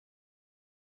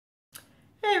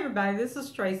Hey everybody, this is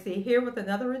Tracy here with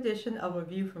another edition of A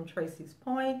View from Tracy's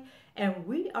Point, and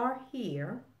we are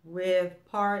here with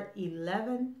part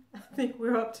 11, I think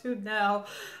we're up to now,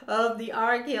 of the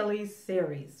R. Kelly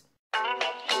series.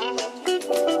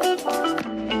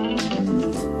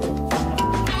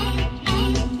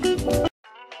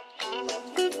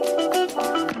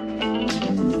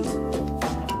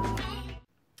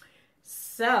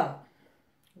 So,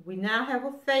 we now have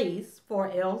a face for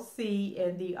LC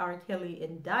in the R. Kelly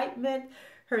indictment.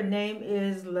 Her name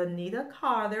is Lanita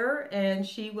Carter, and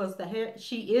she is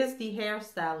the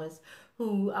hairstylist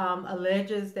who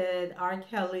alleges that R.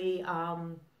 Kelly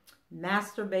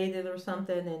masturbated or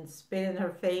something and spit in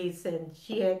her face. And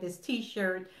she had this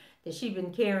T-shirt that she'd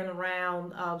been carrying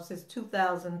around since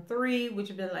 2003, which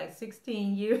had been like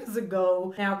 16 years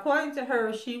ago. Now, according to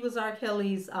her, she was R.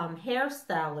 Kelly's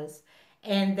hairstylist,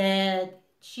 and that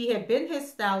she had been his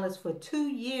stylist for 2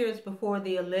 years before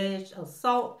the alleged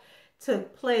assault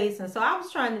took place. And so I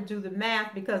was trying to do the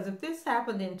math, because if this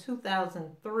happened in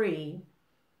 2003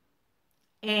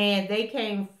 and they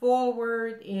came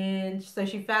forward so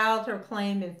she filed her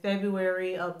claim in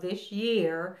February of this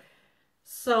year.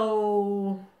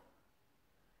 So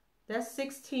that's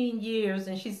 16 years,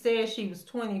 and she said she was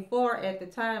 24 at the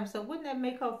time. So wouldn't that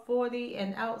make her 40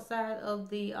 and outside of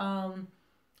the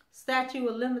statute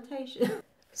of limitation?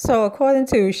 So according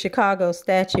to Chicago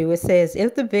statute, it says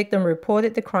if the victim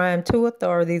reported the crime to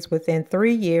authorities within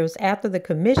 3 years after the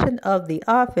commission of the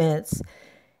offense,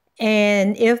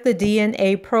 and if the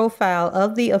DNA profile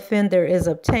of the offender is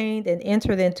obtained and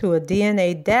entered into a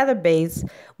DNA database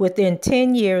within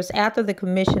 10 years after the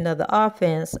commission of the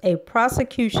offense, a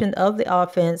prosecution of the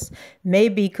offense may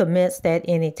be commenced at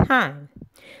any time.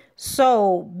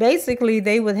 So basically,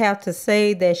 they would have to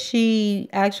say that she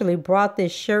actually brought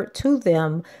this shirt to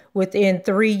them within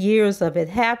 3 years of it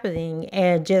happening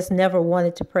and just never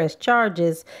wanted to press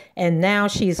charges. And now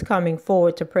she's coming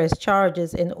forward to press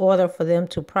charges in order for them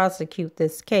to prosecute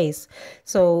this case.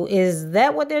 So is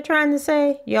that what they're trying to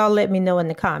say? Y'all let me know in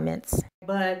the comments.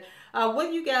 But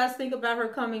what do you guys think about her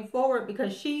coming forward?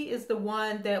 Because she is the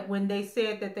one that, when they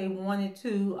said that they wanted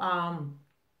to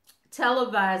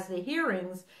televise the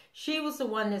hearings, she was the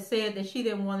one that said that she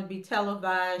didn't want to be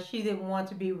televised. She didn't want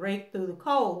to be raked through the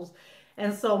coals.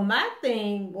 And so my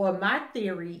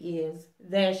theory is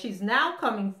that she's now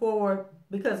coming forward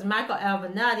because Michael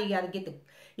Avenatti got to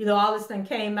get all this thing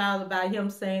came out about him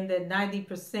saying that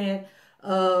 90%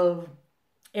 of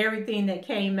everything that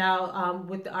came out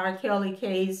with the R. Kelly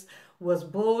case was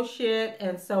bullshit.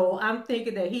 And so I'm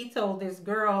thinking that he told this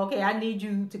girl, okay, I need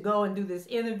you to go and do this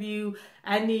interview.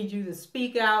 I need you to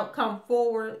speak out, come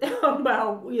forward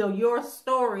about your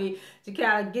story, to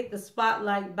kind of get the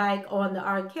spotlight back on the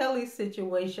R. Kelly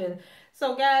situation.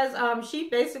 So guys, she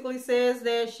basically says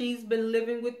that she's been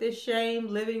living with this shame,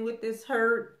 living with this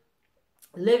hurt,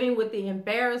 living with the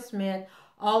embarrassment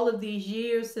all of these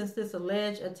years since this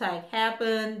alleged attack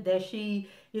happened, that she,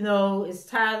 is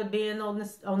tired of being on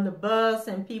the bus,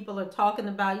 and people are talking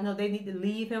about, they need to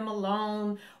leave him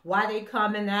alone. Why they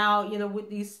coming out, with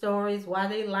these stories? Why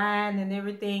they lying and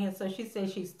everything? And so she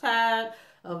says she's tired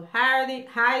of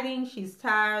hiding. She's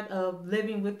tired of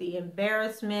living with the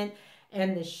embarrassment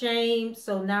and the shame.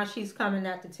 So now she's coming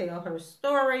out to tell her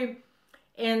story.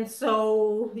 And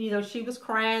so, she was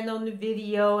crying on the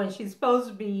video, and she's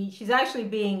actually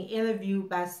being interviewed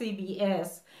by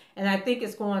CBS, and I think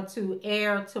it's going to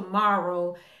air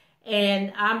tomorrow.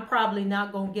 And I'm probably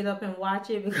not going to get up and watch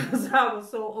it because I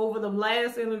was so over the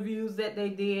last interviews that they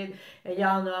did. And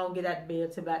y'all know I don't get out of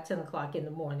bed till about 10 o'clock in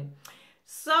the morning.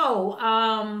 So,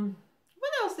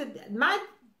 what else my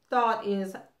thought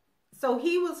is, so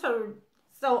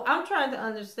I'm trying to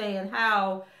understand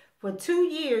how for 2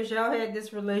 years y'all had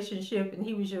this relationship and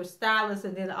he was your stylist,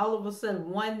 and then all of a sudden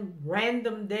one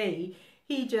random day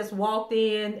he just walked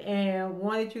in and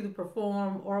wanted you to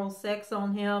perform oral sex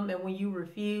on him, and when you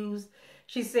refused,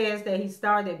 she says that he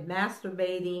started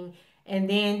masturbating and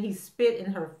then he spit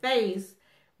in her face.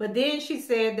 But then she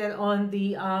said that on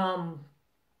the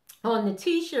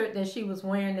T-shirt that she was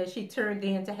wearing, that she turned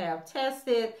in to have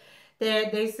tested,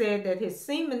 that they said that his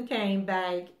semen came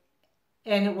back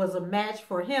and it was a match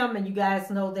for him. And you guys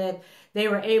know that they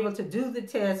were able to do the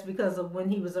test because of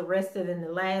when he was arrested in the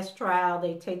last trial.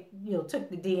 They took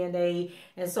the DNA.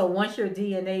 And so once your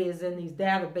DNA is in these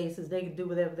databases, they can do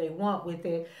whatever they want with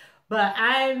it. But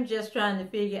I'm just trying to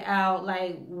figure out,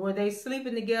 like, were they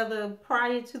sleeping together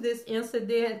prior to this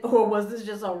incident? Or was this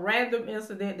just a random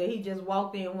incident that he just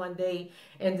walked in one day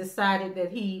and decided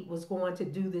that he was going to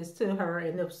do this to her?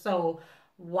 And if so,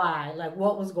 why? Like,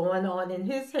 what was going on in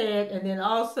his head? And then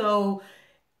also,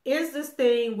 is this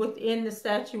thing within the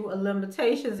statute of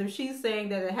limitations? If she's saying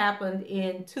that it happened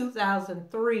in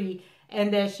 2003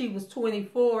 and that she was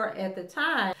 24 at the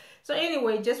time. So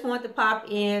anyway, just want to pop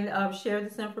in, share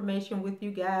this information with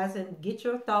you guys and get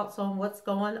your thoughts on what's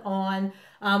going on.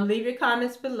 Leave your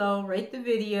comments below, rate the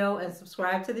video, and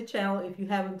subscribe to the channel if you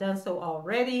haven't done so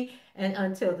already. And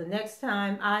until the next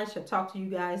time, I shall talk to you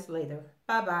guys later.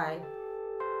 Bye-bye.